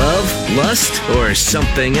lust, or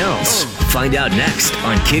something else? Find out next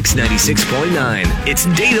on Kix 96.9. It's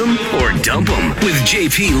Date 'em or Dump 'em with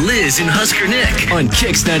JP, Liz, and Husker Nick on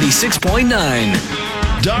Kix 96.9.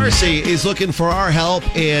 Darcy is looking for our help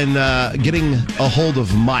in getting a hold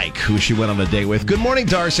of Mike, who she went on a date with. Good morning,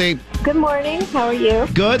 Darcy. Good morning. How are you?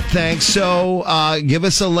 Good, thanks. So give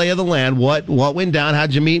us a lay of the land. What went down?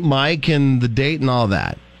 How'd you meet Mike and the date and all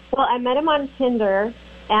that? Well, I met him on Tinder,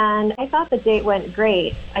 and I thought the date went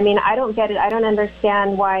great. I mean, I don't get it. I don't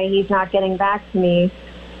understand why he's not getting back to me.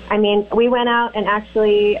 I mean, we went out and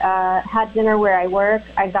actually had dinner where I work.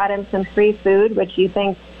 I got him some free food, which you'd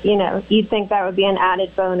think that would be an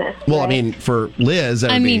added bonus. Well, right? I mean, for Liz,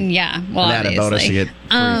 that would be an added bonus to get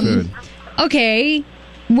free food. Okay.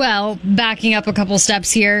 Well, backing up a couple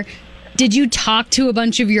steps here, did you talk to a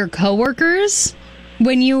bunch of your coworkers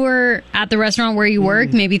when you were at the restaurant where you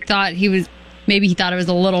work? Maybe he thought it was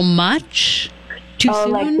a little much. Too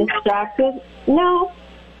soon? Like distracted? No,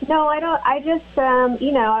 I don't. I just,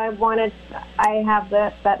 I have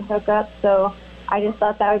that hookup, so I just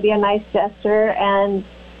thought that would be a nice gesture, and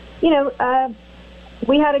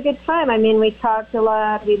we had a good time. I mean, we talked a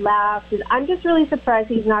lot, we laughed. I'm just really surprised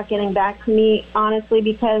he's not getting back to me, honestly,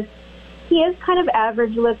 because he is kind of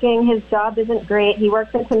average looking. His job isn't great. He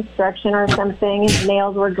works in construction or something. His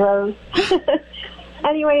nails were gross.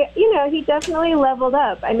 Anyway, he definitely leveled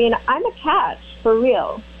up. I mean, I'm a catch, for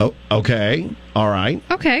real. Oh, okay. All right.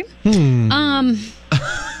 Okay. Okay.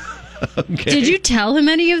 Did you tell him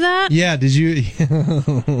any of that? Yeah, did you?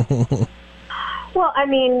 Well, I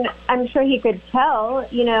mean, I'm sure he could tell,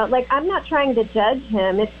 I'm not trying to judge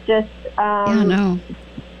him. It's just,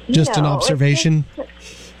 just an observation.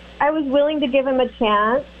 I was willing to give him a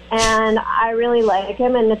chance, and I really like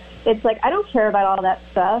him, and it's like, I don't care about all that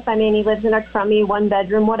stuff. I mean, he lives in a crummy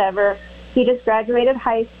one-bedroom, whatever. He just graduated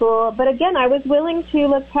high school. But again, I was willing to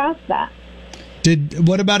look past that.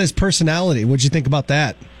 What about his personality? What'd you think about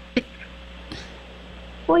that?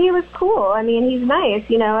 Well, he was cool. I mean, he's nice,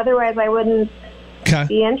 otherwise I wouldn't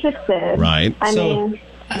be interested. Right.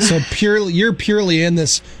 So you're purely in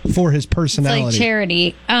this for his personality. It's like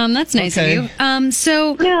charity. That's nice of you.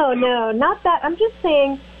 No, not that. I'm just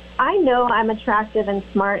saying, I know I'm attractive and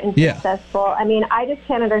smart and successful. I mean, I just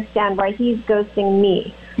can't understand why he's ghosting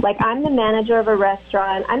me. Like, I'm the manager of a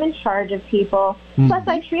restaurant. I'm in charge of people. Plus,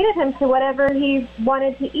 I treated him to whatever he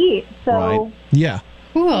wanted to eat. So,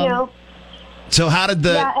 cool. So how did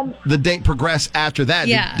the date progress after that?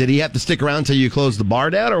 Yeah. Did he have to stick around until you closed the bar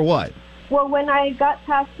down, or what? Well, when I got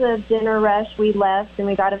past the dinner rush, we left and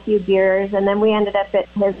we got a few beers, and then we ended up at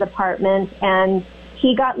his apartment, and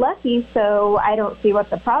he got lucky, so I don't see what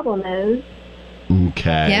the problem is.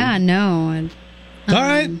 Okay. Yeah, no. All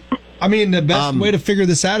right. I mean, the best way to figure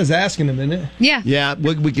this out is asking him, isn't it? Yeah. Yeah,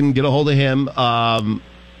 we can get a hold of him. How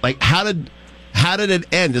did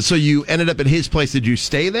it end? So you ended up at his place. Did you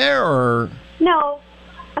stay there, or? No,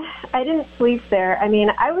 I didn't sleep there. I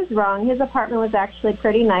mean, I was wrong. His apartment was actually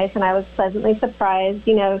pretty nice, and I was pleasantly surprised.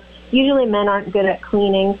 Usually men aren't good at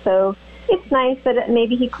cleaning, so it's nice that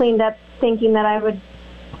maybe he cleaned up thinking that I would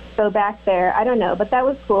go back there. I don't know, but that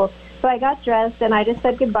was cool. So I got dressed, and I just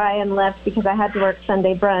said goodbye and left because I had to work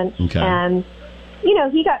Sunday brunch. Okay. And,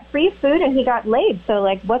 he got free food and he got laid, so,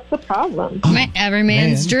 what's the problem? Every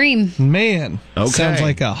man's dream. Man. Okay. Sounds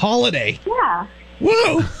like a holiday. Yeah.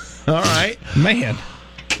 Whoa. All right. Man.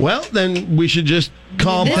 Well, then we should just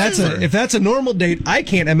call him. If that's a normal date, I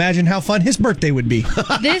can't imagine how fun his birthday would be.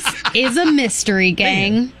 This is a mystery,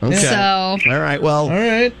 gang. Okay. So, all right.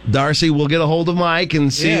 Well, Darcy, we'll get a hold of Mike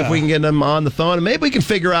and see if we can get him on the phone, and maybe we can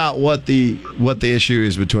figure out what the issue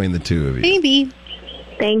is between the two of you. maybe.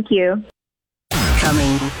 Thank you.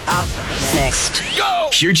 Coming up next. Go!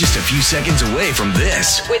 You're just a few seconds away from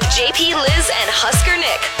this. With JP, Liz, and Husker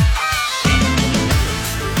Nick.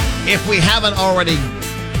 If we haven't already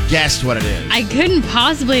guessed what it is. I couldn't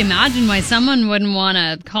possibly imagine why someone wouldn't want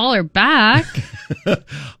to call her back.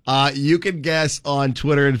 You can guess on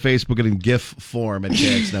Twitter and Facebook and in GIF form at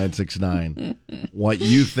KX969 what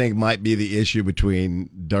you think might be the issue between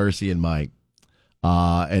Darcy and Mike.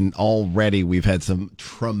 And already we've had some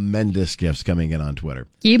tremendous gifts coming in on Twitter.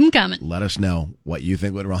 Keep them coming. Let us know what you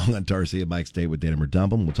think went wrong on Darcy and Mike's date with Date 'em or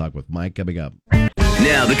Dump 'em. We'll talk with Mike coming up.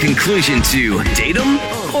 Now the conclusion to Date 'em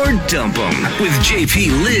or Dump 'em with JP,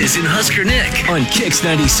 Liz, and Husker Nick on Kix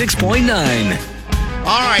 96.9.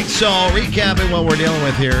 All right, so recapping what we're dealing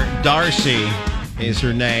with here. Darcy is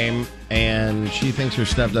her name, and she thinks her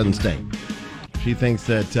stuff doesn't stink. She thinks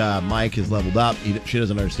that Mike has leveled up. She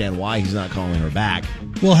doesn't understand why he's not calling her back.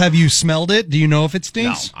 Well, have you smelled it? Do you know if it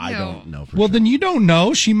No, stinks? I don't know for Well, sure. then you don't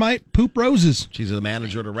know. She might poop roses. She's the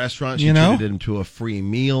manager at a restaurant. She You know? treated him to a free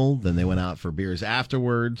meal. Then they went out for beers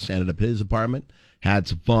afterwards, ended up at his apartment, had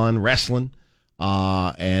some fun wrestling.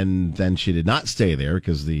 And then she did not stay there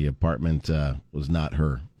because the apartment was not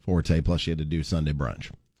her forte. Plus, she had to do Sunday brunch.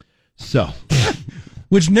 So,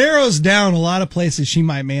 Which narrows down a lot of places she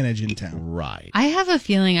might manage in town. right. I have a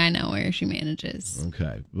feeling I know where she manages.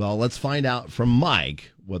 Okay. Well, let's find out from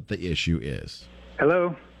Mike what the issue is.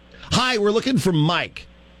 Hello. Hi, we're looking for Mike.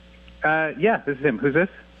 Yeah, this is him. Who's this?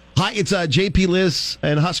 Hi, it's JP, Liz,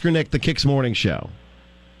 and Husker Nick, the Kicks Morning Show.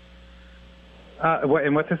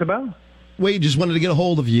 And what's this about? We just wanted to get a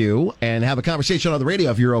hold of you and have a conversation on the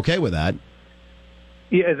radio if you're okay with that.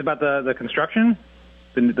 Yeah, it's about the construction,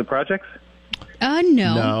 the projects.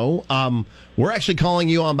 No. No. We're actually calling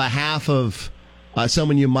you on behalf of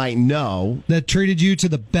someone you might know. That treated you to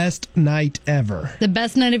the best night ever. The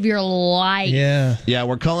best night of your life. Yeah. Yeah,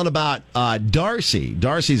 we're calling about Darcy.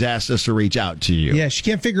 Darcy's asked us to reach out to you. Yeah, she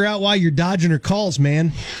can't figure out why you're dodging her calls,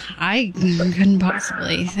 man. I couldn't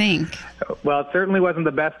possibly think. Well, it certainly wasn't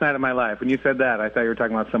the best night of my life. When you said that, I thought you were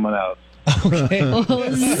talking about someone else. Okay.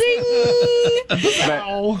 Zing!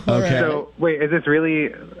 Okay. So, wait, is this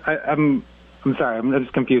really? I'm sorry. I'm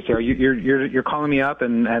just confused here. You're calling me up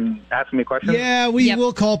and asking me questions? Yeah, we Yep.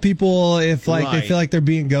 will call people if they Right. feel like they're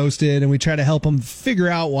being ghosted, and we try to help them figure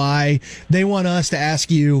out why. They want us to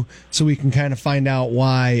ask you so we can kind of find out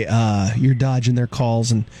why you're dodging their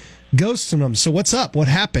calls and ghosting them. So what's up? What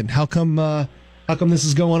happened? How come this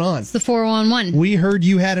is going on? It's the 411. We heard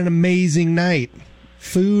you had an amazing night.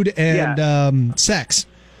 Food and sex,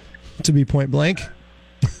 to be point blank.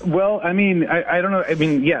 Well, I mean, I don't know. I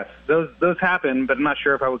mean, yes, those happen, but I'm not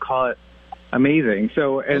sure if I would call it amazing.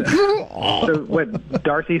 So, so what?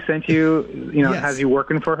 Darcy sent you, Yes. has you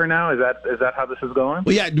working for her now? Is that how this is going?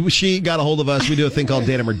 Well, yeah, she got a hold of us. We do a thing called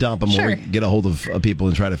Date 'em or Dump 'em, where we Sure. get a hold of people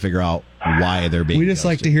and try to figure out why they're being We just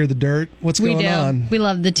like to hear the dirt. What's We going do. on? We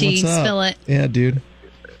love the tea. What's up? Spill it. Yeah, dude.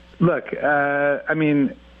 Look, I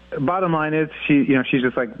mean, bottom line is she's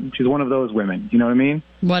just like, she's one of those women. You know what I mean?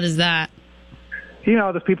 What is that? You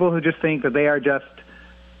know, those people who just think that they are just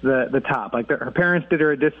the top. Like her parents did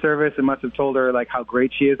her a disservice and must have told her like how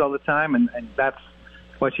great she is all the time, and that's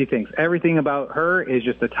what she thinks. Everything about her is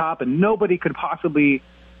just the top, and nobody could possibly,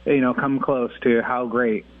 come close to how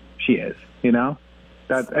great she is. You know,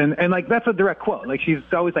 and like that's a direct quote. Like she's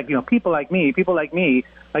always like, people like me.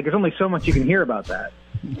 Like there's only so much you can hear about that.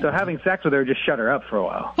 So having sex with her just shut her up for a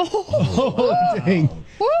while. Oh, dang.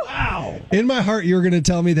 Wow. In my heart, you were going to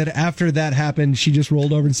tell me that after that happened, she just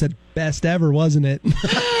rolled over and said, best ever, wasn't it?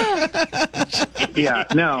 Yeah,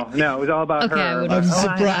 no, it was all about Okay, I her. would- I'm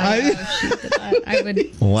surprised. I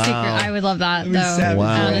would. Wow. I would love that be though. savage.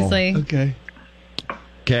 Wow. Honestly. Okay.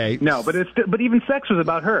 Okay. No, but but even sex was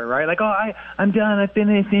about her, right? Like, I'm done, I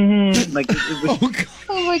finished. Like, it was,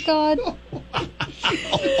 Oh my god.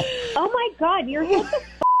 Oh my God, you're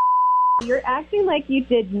you're acting like you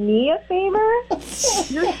did me a favor.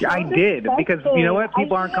 You're so I did, because you know what? disgusting.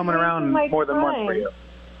 People I aren't shouldn't coming have around wasted my more than once for time. you.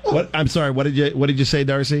 What? I'm sorry. What did you say,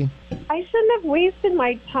 Darcy? I shouldn't have wasted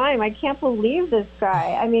my time. I can't believe this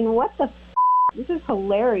guy. I mean, what the? This is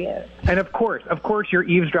hilarious. And of course, you're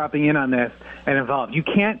eavesdropping in on this and involved. You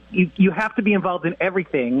can't. You have to be involved in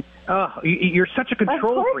everything. You're such a Of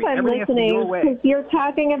control course freak. I'm Everything has to be your listening way. because you're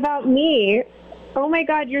talking about me. Oh my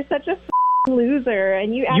God, you're such a loser,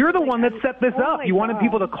 and you. You're act the like one that I'm- set this oh up. my You wanted God.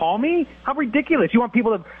 people to call me? How ridiculous! You want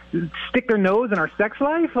people to stick their nose in our sex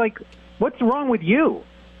life? Like, what's wrong with you?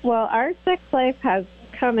 Well, our sex life has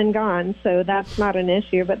come and gone, so that's not an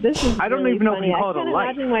issue. But this is. I don't really even know if funny. you call I it a can't life.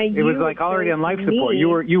 imagine why It was you like already on life chose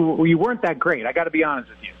support. me. You weren't that great. I got to be honest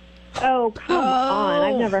with you. Oh, come on!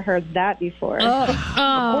 I've never heard that before. Of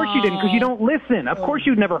course you didn't, because you don't listen. Of course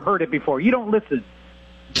you'd never heard it before. You don't listen.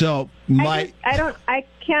 So my I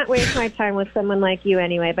can't waste my time with someone like you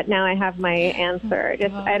anyway. But now I have my answer.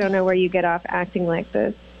 I don't know where you get off acting like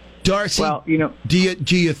this. Darcy. Well, do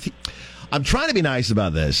you? I'm trying to be nice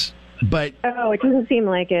about this, but Oh, it doesn't seem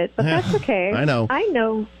like it, but that's okay. I know. I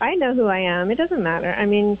know who I am. It doesn't matter. I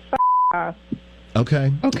mean, off.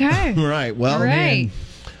 okay. Okay. All right. Well, All right.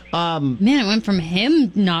 Man, it went from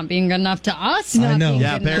him not being good enough to us not I know. being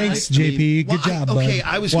Yeah, good enough. apparently. Thanks, JP. Good job, bud. Okay,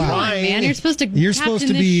 I was Wow. trying. Man, you're supposed to. You're supposed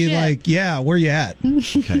to captain be this ship. like, yeah, where you at?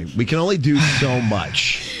 Okay, we can only do so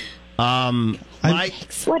much.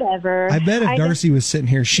 Whatever. I bet if Darcy was sitting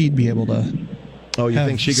here, she'd be able to Oh, you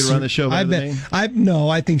think she could run the show better than me?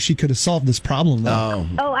 I think she could have solved this problem, though.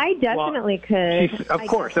 Oh, I definitely could. Of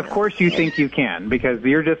course you think you can, because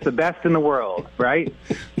you're just the best in the world, right?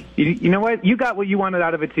 You know what? You got what you wanted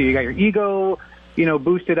out of it, too. You got your ego,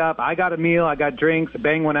 boosted up. I got a meal. I got drinks.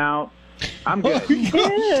 Bang one out. I'm good.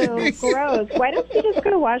 Ew, gross. Why don't you just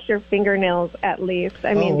go wash your fingernails at least?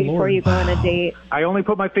 I mean, before Lord. you go on a date. I only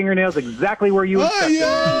put my fingernails exactly where you expected.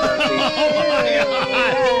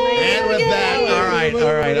 And with that, all right.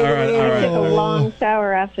 Take a long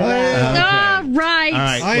shower after that. All right.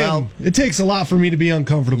 All right. It takes a lot for me to be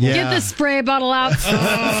uncomfortable. Yeah. Get the spray bottle out.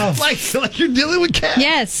 like you're dealing with cats.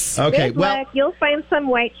 Yes. Okay. Good luck. You'll find some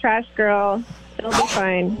white trash girl. It'll be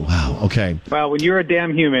fine. Wow. Okay. Well, when you're a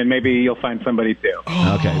damn human, maybe you'll find somebody too.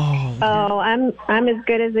 Okay. Oh, I'm as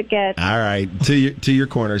good as it gets. All right. To your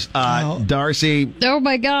corners. Darcy, Oh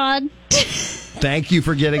my God. thank you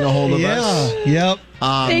for getting a hold of us. Yep.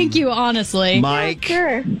 Thank you, honestly. Mike.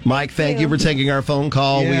 Sure. Mike, thank you for taking our phone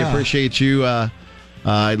call. We Yeah. appreciate you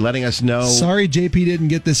letting us know. Sorry, JP didn't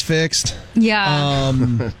get this fixed. Yeah.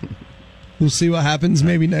 We'll see what happens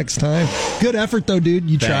maybe next time. Good effort, though, dude.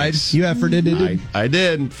 You Thanks. tried. You efforted it. I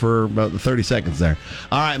did for about 30 seconds there.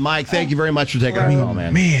 All right, Mike, thank you very much for taking our call,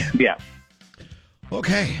 man. Yeah.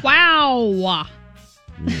 Okay. Wow.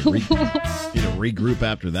 Need to regroup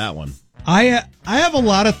after that one. I have a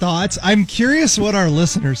lot of thoughts. I'm curious what our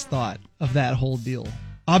listeners thought of that whole deal.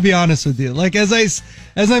 I'll be honest with you. Like as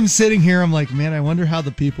I'm sitting here, I'm like, man, I wonder how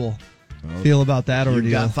the people feel about that You've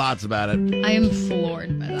ordeal. got thoughts about it. I am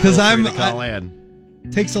floored by that. Because Feel free to call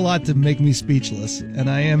in. takes a lot to make me speechless, and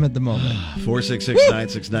I am at the moment.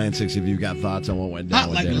 466-9696 if you've got thoughts on what went down Hot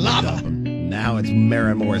with like Datum or lava. Dump'em. Now it's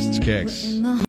Maren Morrison's Kicks.